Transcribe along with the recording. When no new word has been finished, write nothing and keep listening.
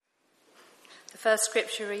first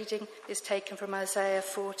scripture reading is taken from Isaiah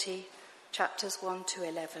 40, chapters 1 to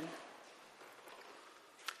 11.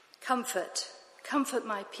 Comfort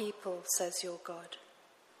my people, says your God.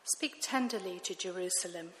 Speak tenderly to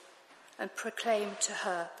Jerusalem and proclaim to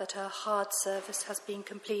her that her hard service has been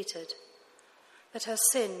completed, that her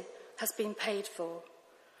sin has been paid for,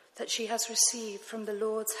 that she has received from the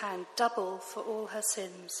Lord's hand double for all her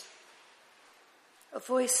sins. A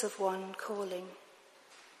voice of one calling,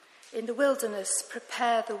 in the wilderness,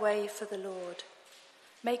 prepare the way for the Lord.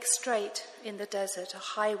 Make straight in the desert a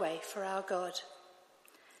highway for our God.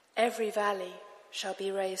 Every valley shall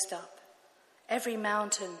be raised up, every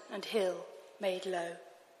mountain and hill made low.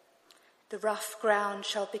 The rough ground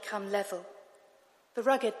shall become level, the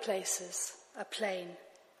rugged places a plain,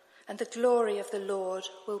 and the glory of the Lord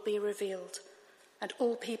will be revealed, and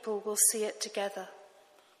all people will see it together,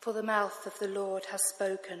 for the mouth of the Lord has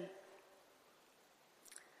spoken.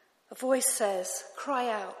 A voice says, cry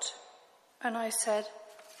out. And I said,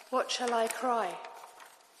 what shall I cry?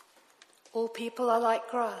 All people are like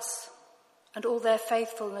grass, and all their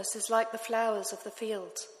faithfulness is like the flowers of the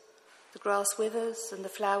field. The grass withers and the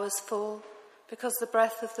flowers fall, because the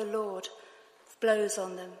breath of the Lord blows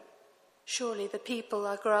on them. Surely the people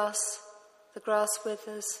are grass, the grass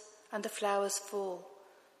withers and the flowers fall,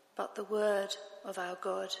 but the word of our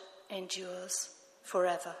God endures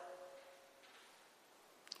forever.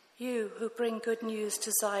 You who bring good news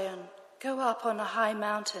to Zion, go up on a high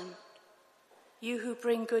mountain. You who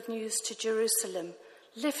bring good news to Jerusalem,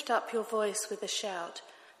 lift up your voice with a shout.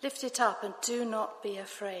 Lift it up and do not be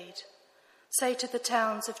afraid. Say to the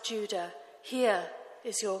towns of Judah, here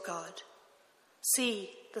is your God.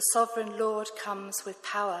 See, the sovereign Lord comes with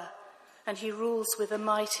power, and he rules with a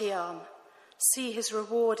mighty arm. See, his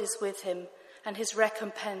reward is with him, and his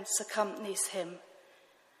recompense accompanies him.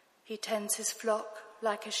 He tends his flock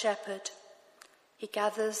like a shepherd. He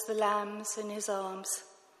gathers the lambs in his arms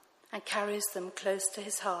and carries them close to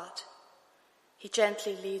his heart. He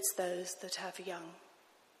gently leads those that have young.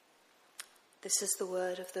 This is the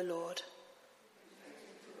word of the Lord.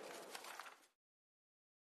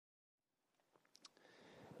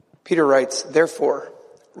 Peter writes, therefore,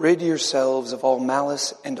 rid yourselves of all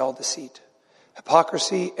malice and all deceit,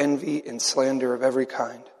 hypocrisy, envy, and slander of every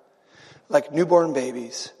kind. Like newborn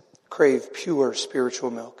babies, crave pure spiritual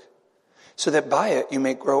milk, so that by it you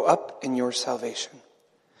may grow up in your salvation,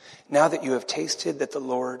 now that you have tasted that the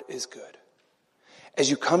Lord is good. As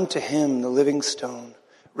you come to him, the living stone,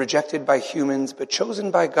 rejected by humans, but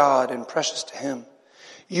chosen by God and precious to him,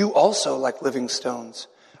 you also, like living stones,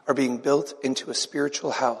 are being built into a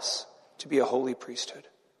spiritual house to be a holy priesthood,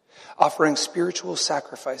 offering spiritual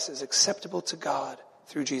sacrifices acceptable to God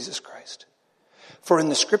through Jesus Christ. For in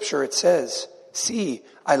the scripture it says, see,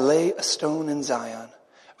 I lay a stone in Zion,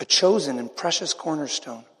 a chosen and precious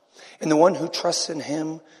cornerstone, and the one who trusts in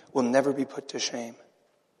him will never be put to shame.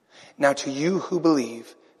 Now to you who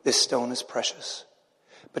believe, this stone is precious.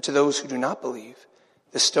 But to those who do not believe,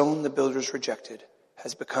 the stone the builders rejected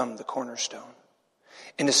has become the cornerstone,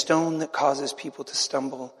 and a stone that causes people to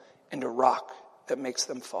stumble, and a rock that makes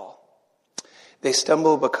them fall. They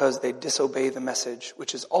stumble because they disobey the message,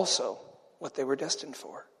 which is also what they were destined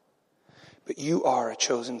for. But you are a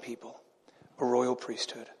chosen people, a royal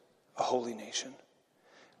priesthood, a holy nation,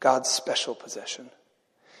 God's special possession,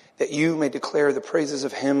 that you may declare the praises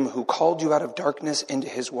of him who called you out of darkness into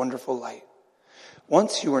his wonderful light.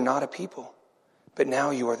 Once you were not a people, but now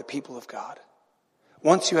you are the people of God.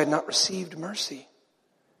 Once you had not received mercy,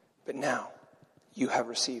 but now you have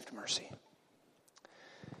received mercy.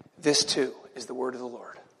 This too is the word of the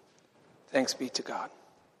Lord. Thanks be to God.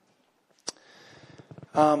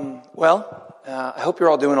 I hope you're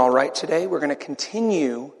all doing all right today. We're going to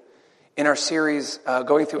continue in our series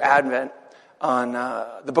going through Advent on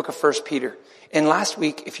the book of 1 Peter. And last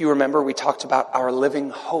week, if you remember, we talked about our living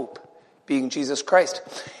hope being Jesus Christ.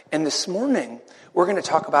 And this morning, we're going to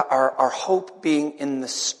talk about our hope being in the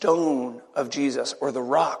stone of Jesus, or the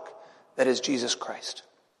rock that is Jesus Christ.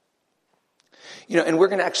 And we're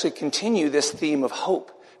going to actually continue this theme of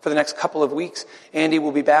hope for the next couple of weeks. Andy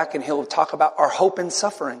will be back and he'll talk about our hope in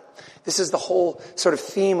suffering. This is the whole sort of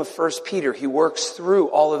theme of 1 Peter. He works through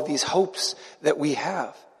all of these hopes that we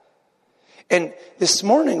have. And this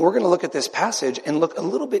morning, we're going to look at this passage and look a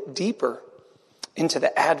little bit deeper into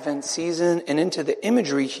the Advent season and into the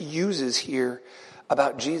imagery he uses here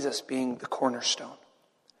about Jesus being the cornerstone.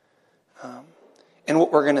 And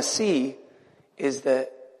what we're going to see is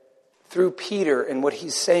that through Peter and what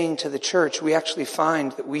he's saying to the church, we actually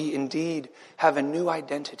find that we indeed have a new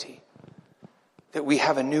identity, that we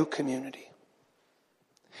have a new community.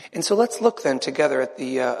 And so let's look then together at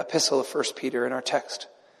the epistle of 1 Peter in our text.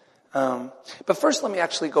 But first, let me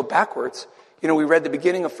actually go backwards. We read the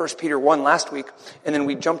beginning of 1 Peter 1 last week, and then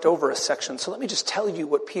we jumped over a section. So let me just tell you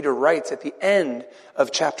what Peter writes at the end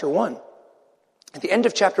of chapter 1. At the end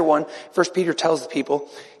of chapter 1, 1 Peter tells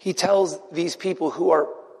these people who are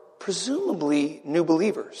presumably new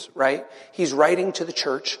believers, right? He's writing to the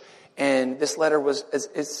church, and this letter was,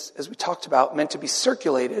 as we talked about, meant to be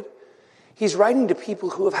circulated. He's writing to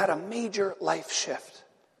people who have had a major life shift.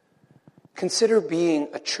 Consider being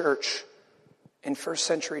a church in first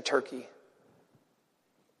century Turkey,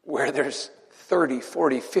 where there's 30,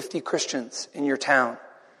 40, 50 Christians in your town,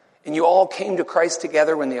 and you all came to Christ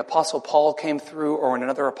together when the Apostle Paul came through or when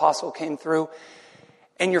another apostle came through,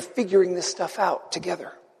 and you're figuring this stuff out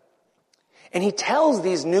together. And he tells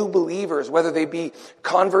these new believers, whether they be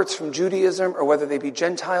converts from Judaism or whether they be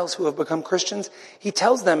Gentiles who have become Christians, he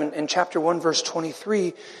tells them in chapter 1, verse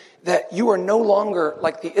 23, that you are no longer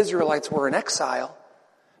like the Israelites were in exile,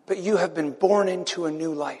 but you have been born into a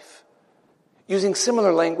new life. Using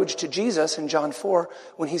similar language to Jesus in John 4,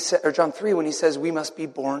 John 3, when he says we must be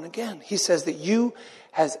born again. He says that you,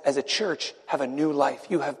 as a church, have a new life.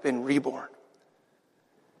 You have been reborn.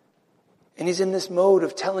 And he's in this mode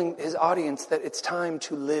of telling his audience that it's time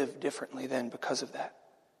to live differently then because of that.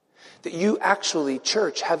 That you actually,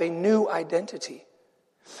 church, have a new identity.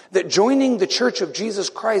 That joining the Church of Jesus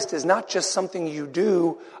Christ is not just something you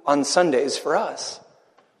do on Sundays for us.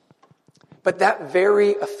 But that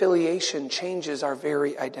very affiliation changes our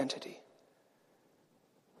very identity.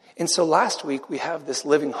 And so last week we have this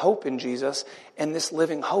living hope in Jesus, and this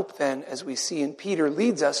living hope then, as we see in Peter,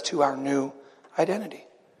 leads us to our new identity,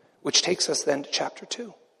 which takes us then to chapter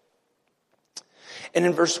 2. And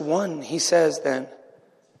in verse 1, he says then,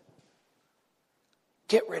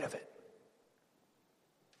 get rid of it.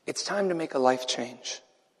 It's time to make a life change.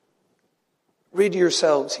 Rid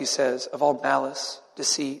yourselves, he says, of all malice,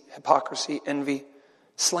 deceit, hypocrisy, envy,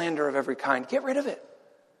 slander of every kind. Get rid of it.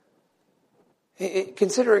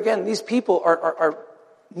 Consider again, these people are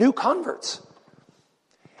new converts.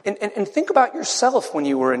 And think about yourself when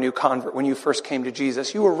you were a new convert, when you first came to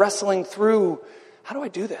Jesus. You were wrestling through, how do I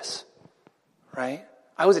do this? Right?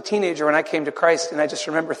 I was a teenager when I came to Christ, and I just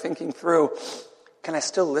remember thinking through, can I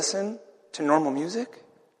still listen to normal music?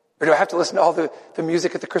 Or do I have to listen to all the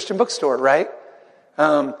music at the Christian bookstore, right?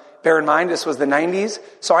 Bear in mind, this was the 90s.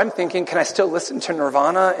 So I'm thinking, can I still listen to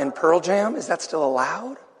Nirvana and Pearl Jam? Is that still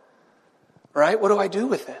allowed? Right? What do I do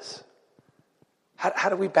with this? How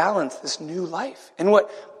do we balance this new life? And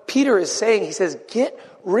what Peter is saying, he says, get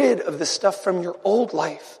rid of the stuff from your old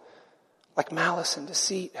life, like malice and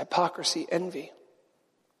deceit, hypocrisy, envy.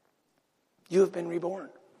 You have been reborn.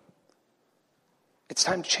 It's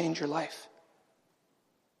time to change your life.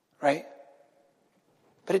 Right?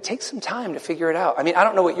 But it takes some time to figure it out. I mean, I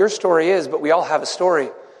don't know what your story is, but we all have a story.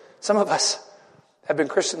 Some of us have been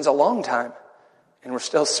Christians a long time, and we're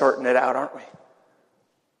still sorting it out, aren't we?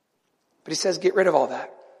 But he says, get rid of all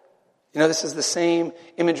that. This is the same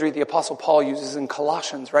imagery the Apostle Paul uses in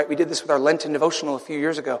Colossians, right? We did this with our Lenten devotional a few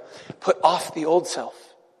years ago. Put off the old self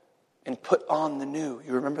and put on the new.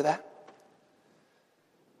 You remember that?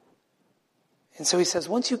 And so he says,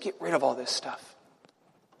 once you get rid of all this stuff,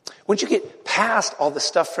 once you get past all the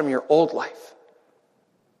stuff from your old life,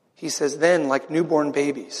 he says, then, like newborn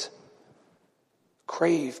babies,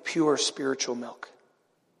 crave pure spiritual milk,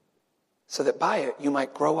 so that by it you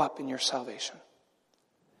might grow up in your salvation.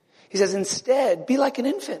 He says, instead, be like an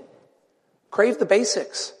infant. Crave the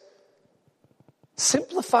basics.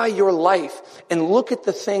 Simplify your life and look at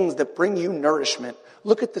the things that bring you nourishment.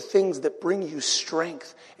 Look at the things that bring you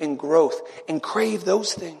strength and growth, and crave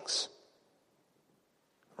those things.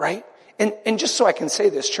 Right? And just so I can say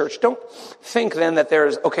this, church, don't think then that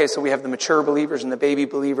there's, okay, so we have the mature believers and the baby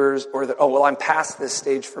believers, or that, oh, well, I'm past this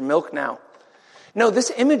stage for milk now. No,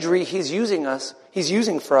 this imagery he's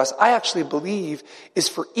using for us, I actually believe is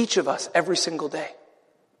for each of us every single day.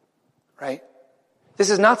 Right? This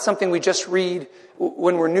is not something we just read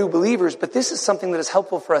when we're new believers, but this is something that is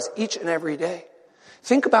helpful for us each and every day.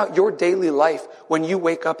 Think about your daily life when you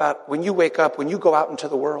wake up, when you go out into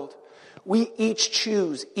the world. We each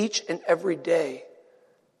choose each and every day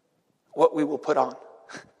what we will put on.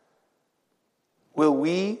 Will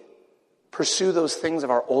we pursue those things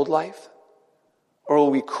of our old life, or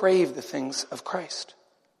will we crave the things of Christ?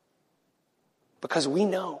 Because we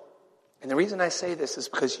know, and the reason I say this is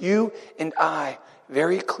because you and I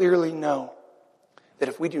very clearly know that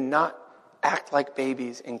if we do not act like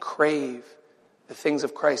babies and crave the things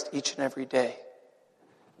of Christ each and every day,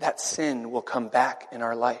 that sin will come back in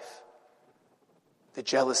our life. The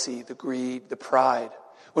jealousy, the greed, the pride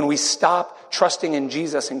when we stop trusting in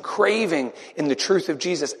Jesus and craving in the truth of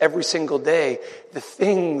Jesus every single day, the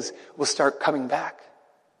things will start coming back.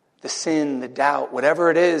 The sin, the doubt,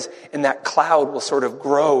 whatever it is, and that cloud will sort of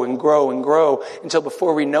grow and grow and grow until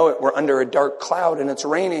before we know it, we're under a dark cloud and it's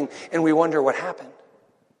raining and we wonder what happened.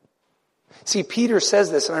 See, Peter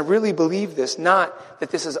says this, and I really believe this, not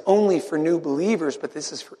that this is only for new believers, but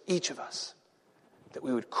this is for each of us, that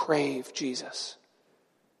we would crave Jesus,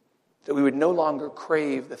 that we would no longer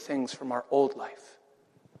crave the things from our old life,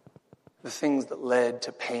 the things that led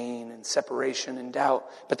to pain and separation and doubt,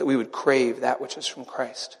 but that we would crave that which is from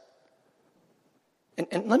Christ.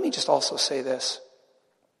 And let me just also say this.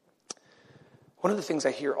 One of the things I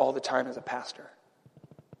hear all the time as a pastor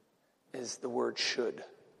is the word should.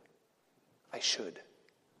 I should.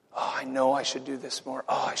 Oh, I know I should do this more.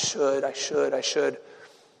 Oh, I should.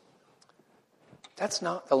 That's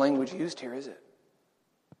not the language used here, is it?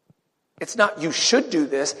 It's not you should do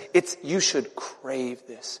this. It's you should crave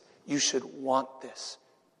this. You should want this.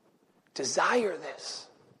 Desire this.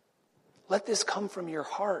 Let this come from your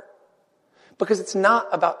heart. Because it's not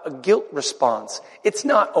about a guilt response. It's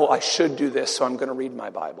not, oh, I should do this, so I'm going to read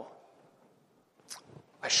my Bible.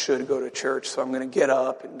 I should go to church, so I'm going to get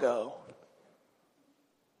up and go.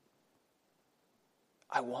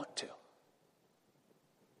 I want to.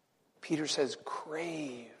 Peter says,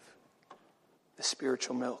 crave the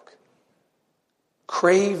spiritual milk.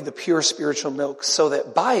 Crave the pure spiritual milk so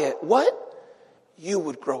that by it, what? You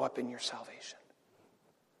would grow up in your salvation.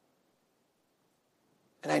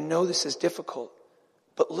 And I know this is difficult,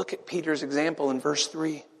 but look at Peter's example in verse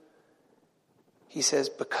 3. He says,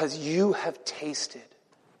 because you have tasted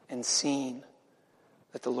and seen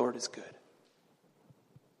that the Lord is good.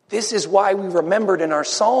 This is why we remembered in our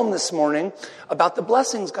psalm this morning about the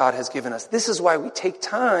blessings God has given us. This is why we take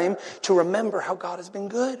time to remember how God has been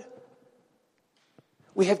good.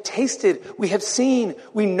 We have tasted, we have seen,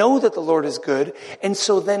 we know that the Lord is good, and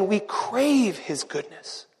so then we crave his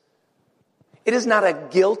goodness. It is not a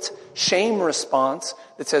guilt, shame response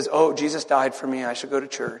that says, oh, Jesus died for me, I should go to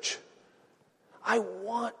church. I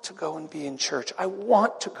want to go and be in church. I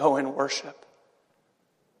want to go and worship.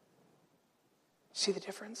 See the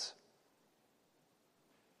difference?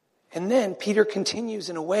 And then Peter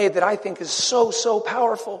continues in a way that I think is so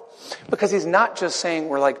powerful, because he's not just saying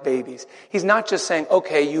we're like babies. He's not just saying,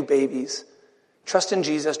 okay, you babies, trust in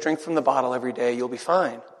Jesus, drink from the bottle every day, you'll be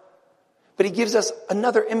fine. But he gives us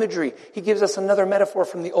another imagery. He gives us another metaphor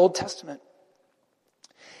from the Old Testament.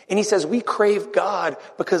 And he says we crave God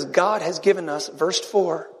because God has given us, verse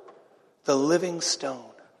 4, the living stone.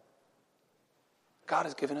 God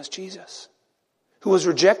has given us Jesus, who was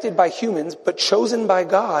rejected by humans but chosen by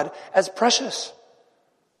God as precious.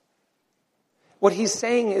 What he's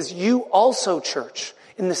saying is you also, church,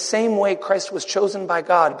 in the same way Christ was chosen by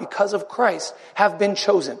God, because of Christ, have been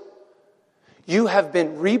chosen. You have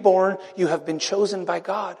been reborn. You have been chosen by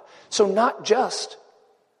God. So not just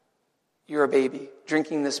you're a baby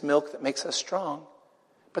drinking this milk that makes us strong,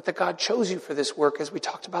 but that God chose you for this work, as we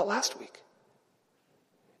talked about last week.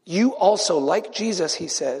 You also, like Jesus, he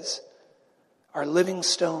says, are living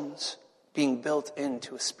stones being built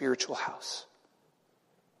into a spiritual house.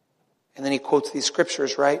 And then he quotes these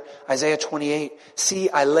scriptures, right? Isaiah 28, see,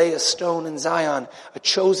 I lay a stone in Zion, a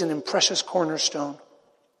chosen and precious cornerstone.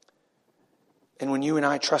 And when you and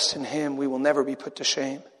I trust in him, we will never be put to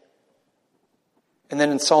shame. And then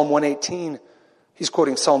in Psalm 118, he's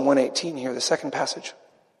quoting Psalm 118 here, the second passage.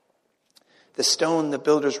 The stone the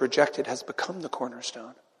builders rejected has become the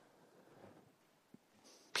cornerstone.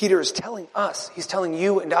 Peter is telling us, he's telling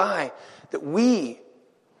you and I, that we,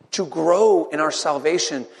 to grow in our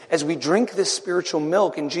salvation, as we drink this spiritual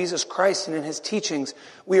milk in Jesus Christ and in his teachings,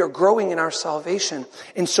 we are growing in our salvation.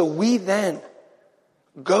 And so we then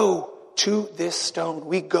go to this stone.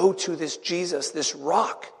 We go to this Jesus, this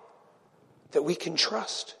rock that we can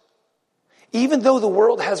trust. Even though the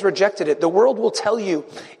world has rejected it, the world will tell you,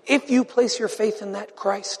 if you place your faith in that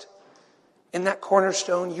Christ, in that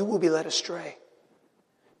cornerstone, you will be led astray.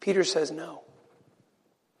 Peter says no.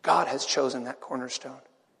 God has chosen that cornerstone,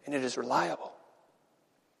 and it is reliable.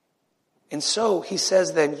 And so he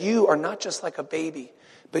says then, you are not just like a baby,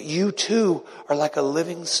 but you too are like a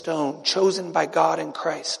living stone chosen by God in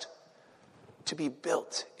Christ to be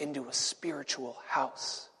built into a spiritual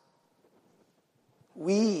house.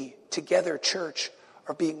 We together, church,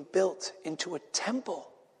 are being built into a temple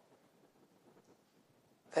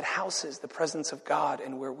that houses the presence of God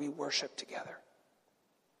and where we worship together.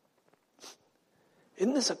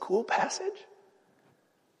 Isn't this a cool passage?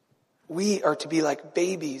 We are to be like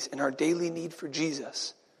babies in our daily need for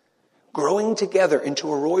Jesus, growing together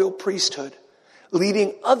into a royal priesthood,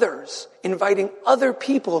 leading others, inviting other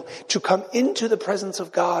people to come into the presence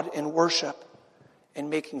of God and worship, and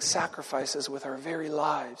making sacrifices with our very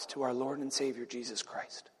lives to our Lord and Savior, Jesus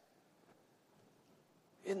Christ.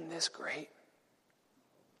 Isn't this great?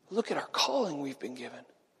 Look at our calling we've been given.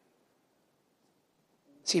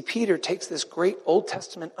 See, Peter takes this great Old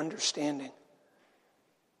Testament understanding,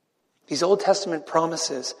 these Old Testament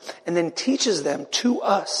promises, and then teaches them to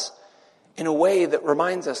us in a way that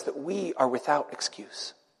reminds us that we are without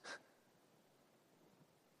excuse.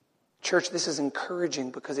 Church, this is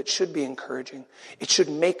encouraging because it should be encouraging. It should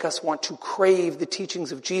make us want to crave the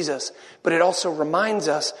teachings of Jesus, but it also reminds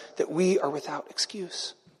us that we are without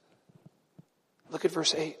excuse. Look at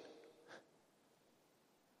verse 8.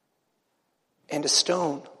 And a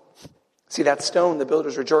stone. See, that stone the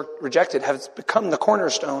builders rejected has become the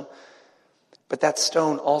cornerstone, but that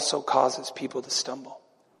stone also causes people to stumble.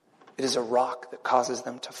 It is a rock that causes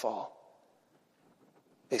them to fall.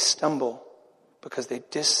 They stumble because they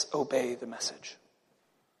disobey the message.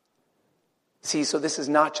 See, so this is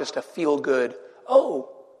not just a feel-good,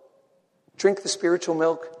 drink the spiritual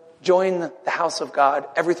milk, join the house of God,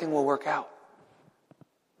 everything will work out.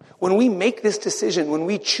 When we make this decision, when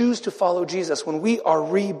we choose to follow Jesus, when we are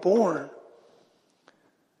reborn,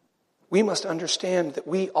 we must understand that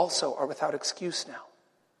we also are without excuse now.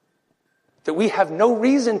 That we have no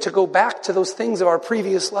reason to go back to those things of our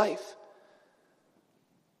previous life.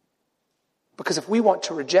 Because if we want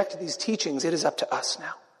to reject these teachings, it is up to us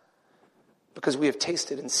now. Because we have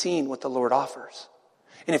tasted and seen what the Lord offers.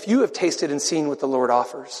 And if you have tasted and seen what the Lord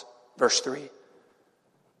offers, verse 3,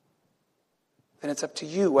 then it's up to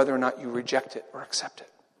you whether or not you reject it or accept it.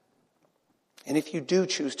 And if you do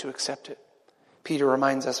choose to accept it, Peter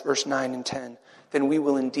reminds us, verse 9 and 10, then we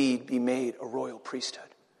will indeed be made a royal priesthood.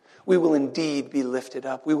 We will indeed be lifted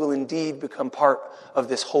up. We will indeed become part of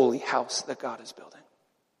this holy house that God is building.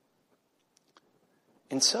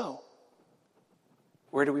 And so,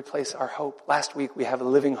 where do we place our hope? Last week we have a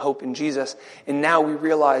living hope in Jesus. And now we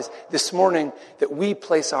realize this morning that we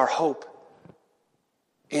place our hope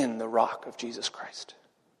in the rock of Jesus Christ,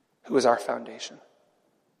 who is our foundation.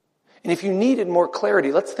 And if you needed more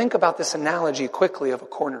clarity, let's think about this analogy quickly of a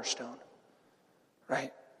cornerstone.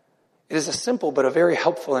 Right? It is a simple but a very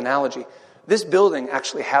helpful analogy. This building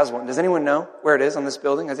actually has one. Does anyone know where it is on this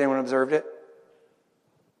building? Has anyone observed it?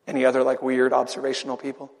 Any other weird observational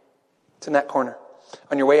people? It's in that corner.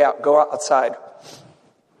 On your way out, go outside.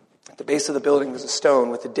 At the base of the building, there's a stone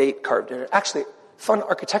with a date carved in it. Actually, fun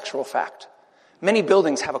architectural fact. Many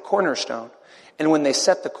buildings have a cornerstone, and when they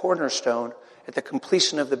set the cornerstone, at the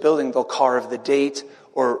completion of the building, they'll carve the date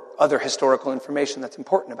or other historical information that's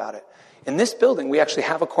important about it. In this building, we actually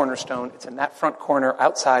have a cornerstone. It's in that front corner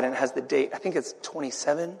outside, and it has the date. I think it's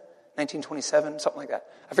 1927, something like that.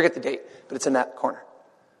 I forget the date, but it's in that corner.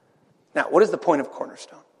 Now, what is the point of a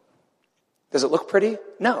cornerstone? Does it look pretty?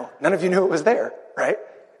 No. None of you knew it was there, right?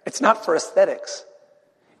 It's not for aesthetics.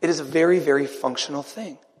 It is a very, very functional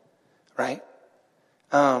thing, right?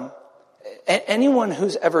 Anyone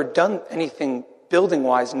who's ever done anything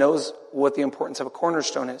building-wise knows what the importance of a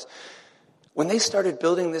cornerstone is. When they started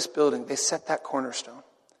building this building, they set that cornerstone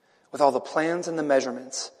with all the plans and the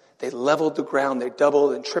measurements. They leveled the ground, they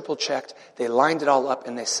doubled and triple checked, they lined it all up,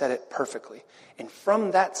 and they set it perfectly. And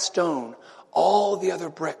from that stone, all the other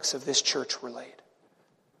bricks of this church were laid.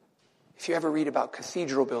 If you ever read about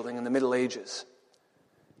cathedral building in the Middle Ages,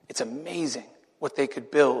 it's amazing what they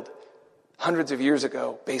could build hundreds of years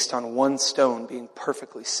ago based on one stone being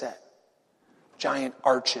perfectly set. Giant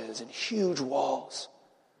arches and huge walls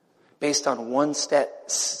based on one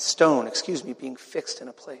stone being fixed in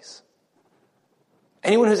a place.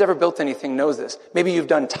 Anyone who's ever built anything knows this. Maybe you've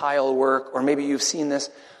done tile work, or maybe you've seen this.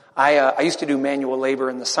 I used to do manual labor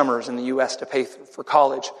in the summers in the U.S. to pay for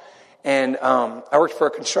college. And I worked for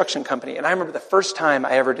a construction company. And I remember the first time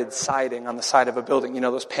I ever did siding on the side of a building. You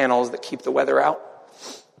know, those panels that keep the weather out?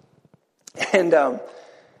 And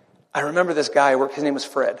I remember this guy, his name was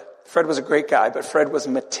Fred. Fred was a great guy, but Fred was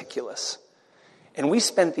meticulous. And we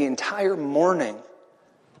spent the entire morning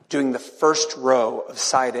doing the first row of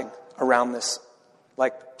siding around this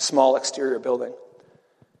small exterior building.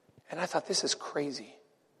 And I thought, this is crazy.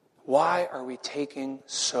 Why are we taking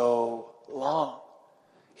so long?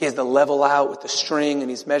 He has the level out with the string, and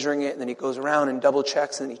he's measuring it, and then he goes around and double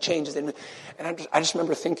checks, and then he changes it. And I just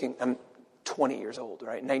remember thinking, I'm 20 years old,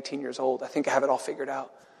 right? 19 years old. I think I have it all figured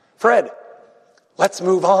out. Fred, let's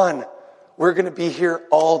move on. We're going to be here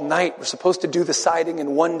all night. We're supposed to do the siding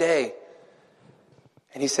in one day.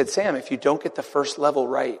 And he said, Sam, if you don't get the first level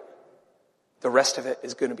right, the rest of it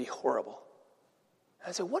is going to be horrible. And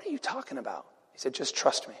I said, what are you talking about? He said, just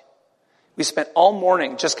trust me. We spent all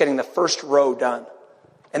morning just getting the first row done.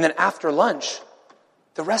 And then after lunch,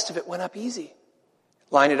 the rest of it went up easy.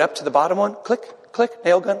 Line it up to the bottom one, click, click,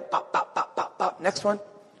 nail gun, pop, pop, pop, pop, pop. Next one,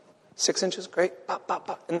 6 inches, great, pop, pop,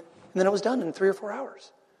 pop. And then it was done in 3 or 4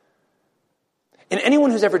 hours. And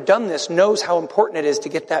anyone who's ever done this knows how important it is to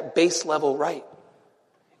get that base level right.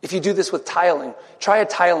 If you do this with tiling, try a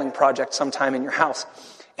tiling project sometime in your house.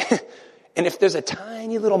 And if there's a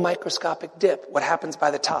tiny little microscopic dip, what happens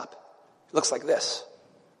by the top? It looks like this.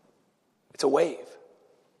 It's a wave.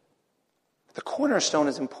 The cornerstone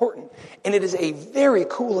is important, and it is a very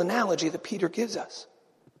cool analogy that Peter gives us.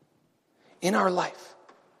 In our life,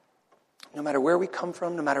 no matter where we come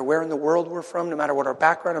from, no matter where in the world we're from, no matter what our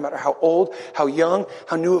background, no matter how old, how young,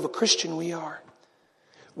 how new of a Christian we are,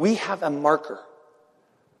 we have a marker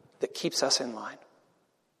that keeps us in line.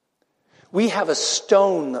 We have a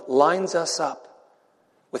stone that lines us up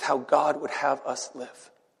with how God would have us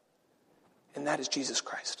live. And that is Jesus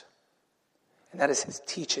Christ. And that is his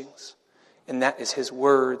teachings. And that is his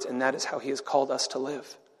words. And that is how he has called us to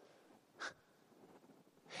live.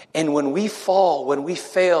 And when we fall, when we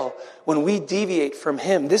fail, when we deviate from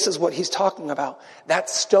him, this is what he's talking about. That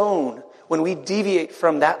stone, when we deviate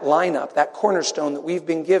from that lineup, that cornerstone that we've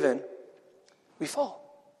been given, we fall.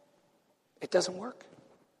 It doesn't work.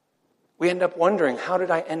 We end up wondering, how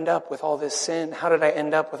did I end up with all this sin? How did I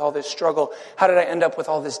end up with all this struggle? How did I end up with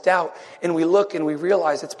all this doubt? And we look and we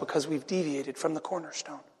realize it's because we've deviated from the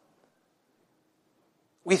cornerstone.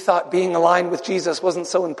 We thought being aligned with Jesus wasn't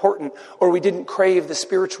so important, or we didn't crave the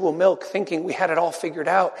spiritual milk, thinking we had it all figured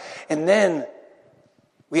out. And then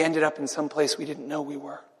we ended up in some place we didn't know we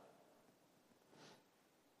were.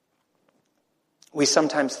 We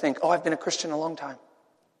sometimes think, oh, I've been a Christian a long time.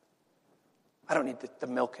 I don't need the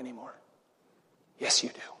milk anymore. Yes, you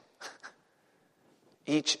do.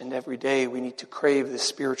 Each and every day we need to crave the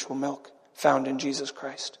spiritual milk found in Jesus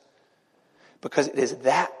Christ. Because it is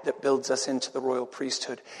that builds us into the royal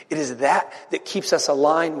priesthood. It is that keeps us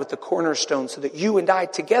aligned with the cornerstone so that you and I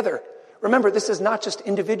together, remember, this is not just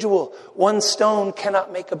individual. One stone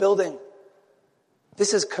cannot make a building.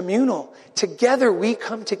 This is communal. Together we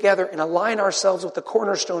come together and align ourselves with the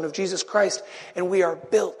cornerstone of Jesus Christ, and we are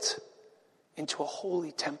built into a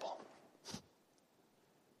holy temple.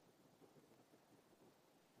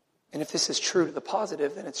 And if this is true to the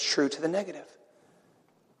positive, then it's true to the negative.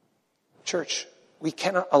 Church, we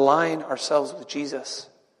cannot align ourselves with Jesus.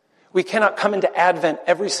 We cannot come into Advent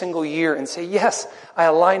every single year and say, yes, I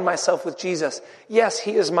align myself with Jesus. Yes,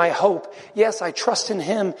 he is my hope. Yes, I trust in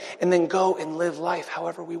him, and then go and live life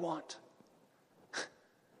however we want.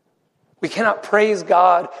 We cannot praise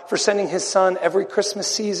God for sending his son every Christmas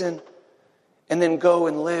season and then go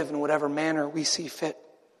and live in whatever manner we see fit.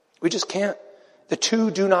 We just can't. The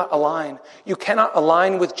two do not align. You cannot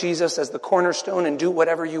align with Jesus as the cornerstone and do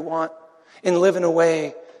whatever you want and live in a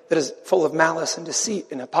way that is full of malice and deceit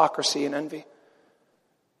and hypocrisy and envy.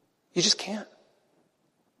 You just can't.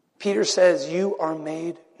 Peter says you are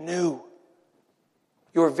made new.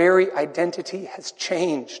 Your very identity has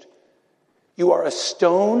changed. You are a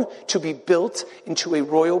stone to be built into a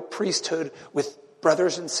royal priesthood with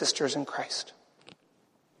brothers and sisters in Christ.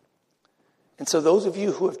 And so those of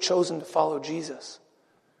you who have chosen to follow Jesus,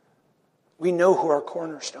 we know who our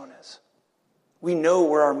cornerstone is. We know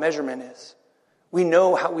where our measurement is. We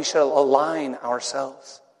know how we shall align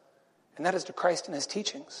ourselves. And that is to Christ and his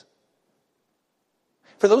teachings.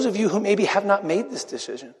 For those of you who maybe have not made this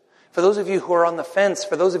decision, for those of you who are on the fence,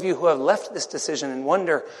 for those of you who have left this decision and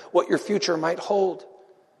wonder what your future might hold,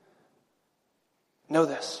 know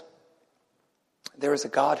this. There is a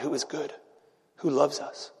God who is good, who loves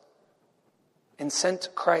us, and sent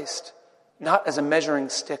Christ not as a measuring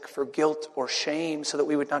stick for guilt or shame so that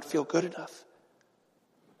we would not feel good enough.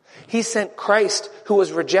 He sent Christ who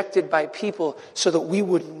was rejected by people so that we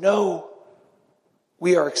would know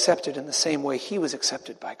we are accepted in the same way he was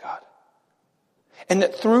accepted by God. And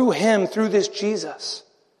that through him, through this Jesus,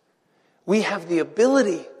 we have the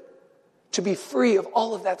ability to be free of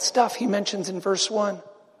all of that stuff he mentions in verse 1.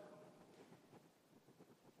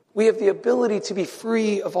 We have the ability to be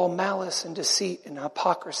free of all malice and deceit and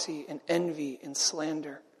hypocrisy and envy and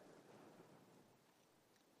slander.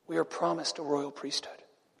 We are promised a royal priesthood.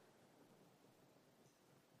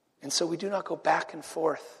 And so we do not go back and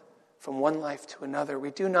forth from one life to another.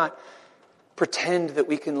 We do not pretend that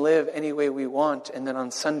we can live any way we want and then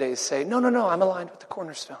on Sundays say, no, I'm aligned with the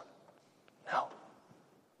cornerstone. No.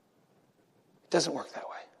 It doesn't work that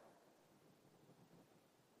way.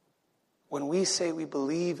 When we say we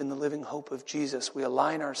believe in the living hope of Jesus, we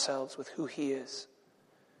align ourselves with who he is.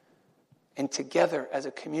 And together as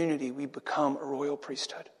a community, we become a royal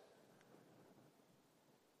priesthood.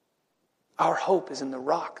 Our hope is in the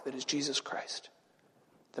rock that is Jesus Christ.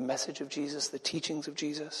 The message of Jesus, the teachings of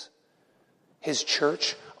Jesus, his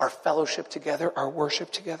church, our fellowship together, our worship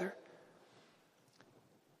together.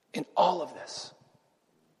 And all of this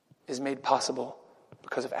is made possible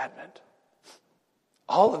because of Advent.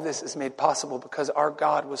 All of this is made possible because our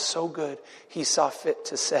God was so good, he saw fit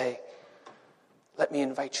to say, let me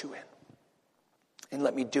invite you in. And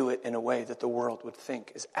let me do it in a way that the world would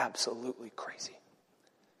think is absolutely crazy.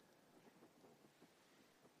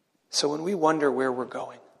 So when we wonder where we're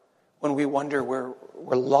going, when we wonder where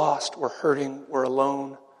we're lost, we're hurting, we're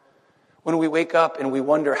alone, when we wake up and we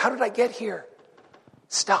wonder, how did I get here?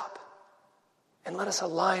 Stop and let us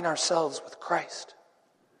align ourselves with Christ.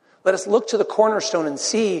 Let us look to the cornerstone and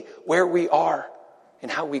see where we are and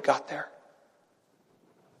how we got there.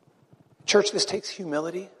 Church, this takes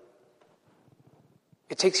humility.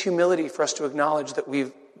 It takes humility for us to acknowledge that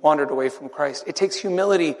we've wandered away from Christ. It takes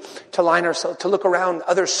humility to line ourselves, to look around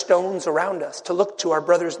other stones around us, to look to our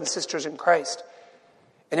brothers and sisters in Christ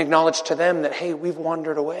and acknowledge to them that, hey, we've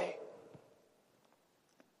wandered away.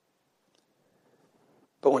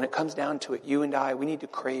 But when it comes down to it, you and I, we need to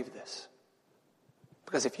crave this.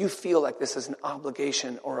 Because if you feel like this is an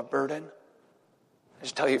obligation or a burden, I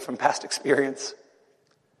just tell you from past experience,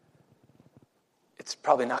 it's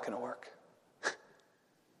probably not going to work.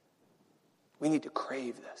 We need to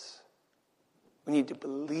crave this. We need to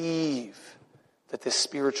believe that this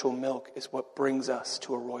spiritual milk is what brings us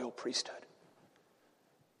to a royal priesthood.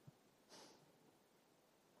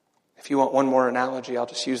 If you want one more analogy, I'll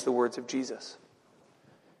just use the words of Jesus.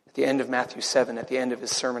 At the end of Matthew 7, at the end of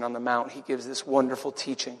his Sermon on the Mount, he gives this wonderful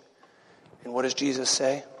teaching. And what does Jesus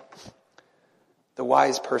say? The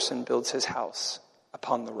wise person builds his house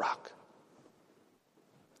upon the rock.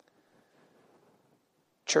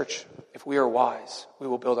 Church, if we are wise, we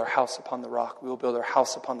will build our house upon the rock. We will build our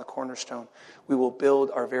house upon the cornerstone. We will build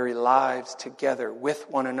our very lives together with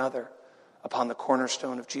one another upon the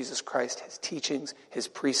cornerstone of Jesus Christ, his teachings, his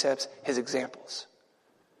precepts, his examples.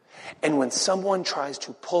 And when someone tries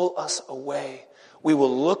to pull us away, we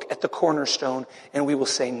will look at the cornerstone and we will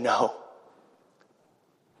say, no.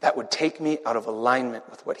 That would take me out of alignment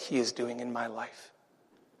with what he is doing in my life.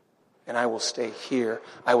 And I will stay here.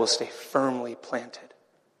 I will stay firmly planted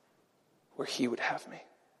where he would have me.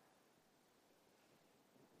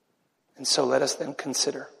 And so let us then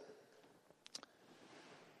consider,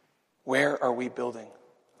 where are we building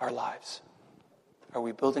our lives? Are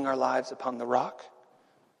we building our lives upon the rock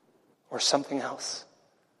or something else?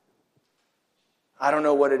 I don't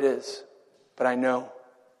know what it is, but I know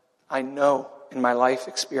in my life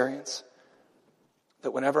experience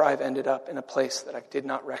that whenever I've ended up in a place that I did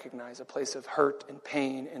not recognize, a place of hurt and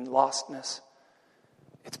pain and lostness,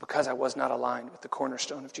 it's because I was not aligned with the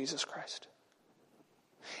cornerstone of Jesus Christ.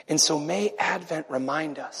 And so may Advent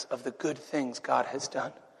remind us of the good things God has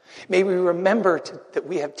done. May we remember that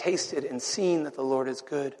we have tasted and seen that the Lord is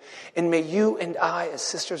good. And may you and I, as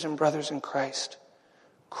sisters and brothers in Christ,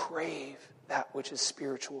 crave that which is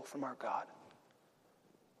spiritual from our God.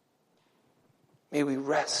 May we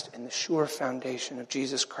rest in the sure foundation of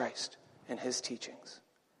Jesus Christ and his teachings.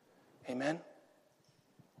 Amen?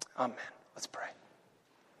 Amen. Let's pray.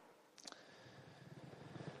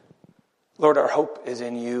 Lord, our hope is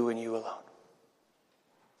in you and you alone.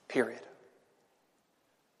 Period.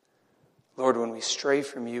 Lord, when we stray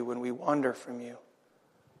from you, when we wander from you,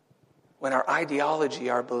 when our ideology,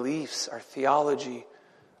 our beliefs, our theology,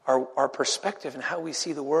 our perspective and how we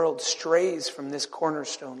see the world strays from this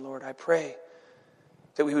cornerstone, Lord, I pray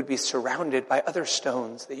that we would be surrounded by other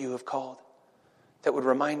stones that you have called that would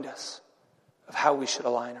remind us of how we should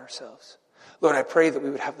align ourselves. Lord, I pray that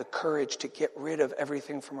we would have the courage to get rid of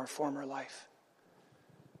everything from our former life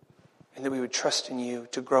and that we would trust in you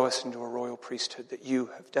to grow us into a royal priesthood that you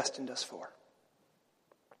have destined us for.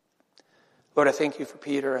 Lord, I thank you for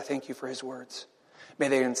Peter. I thank you for his words. May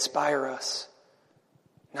they inspire us,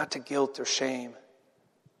 not to guilt or shame.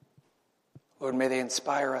 Lord, may they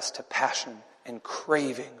inspire us to passion and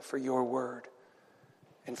craving for your word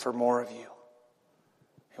and for more of you.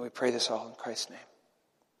 And we pray this all in Christ's name.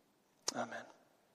 Amen.